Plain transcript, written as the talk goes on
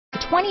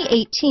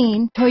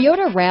2018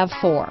 Toyota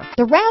RAV4.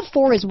 The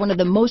RAV4 is one of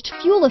the most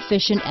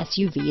fuel-efficient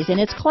SUVs in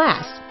its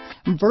class.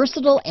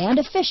 Versatile and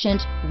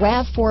efficient,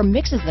 RAV4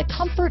 mixes the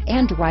comfort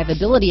and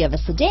drivability of a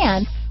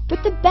sedan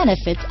with the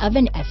benefits of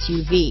an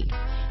SUV.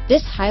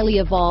 This highly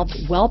evolved,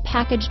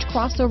 well-packaged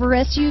crossover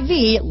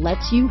SUV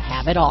lets you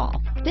have it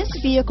all. This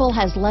vehicle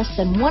has less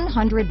than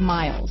 100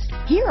 miles.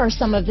 Here are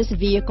some of this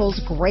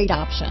vehicle's great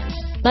options: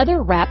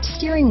 leather-wrapped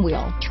steering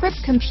wheel, trip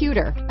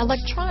computer,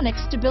 electronic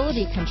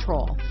stability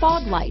control,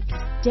 fog lights,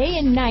 day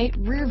and night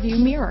rear view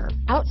mirror,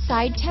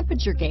 outside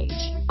temperature gauge,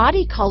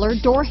 body color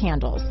door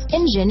handles,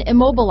 engine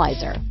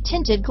immobilizer,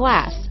 tinted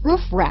glass,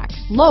 roof rack,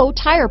 low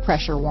tire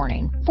pressure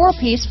warning,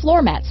 4-piece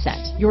floor mat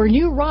set. Your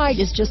new ride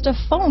is just a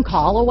phone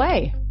call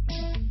away.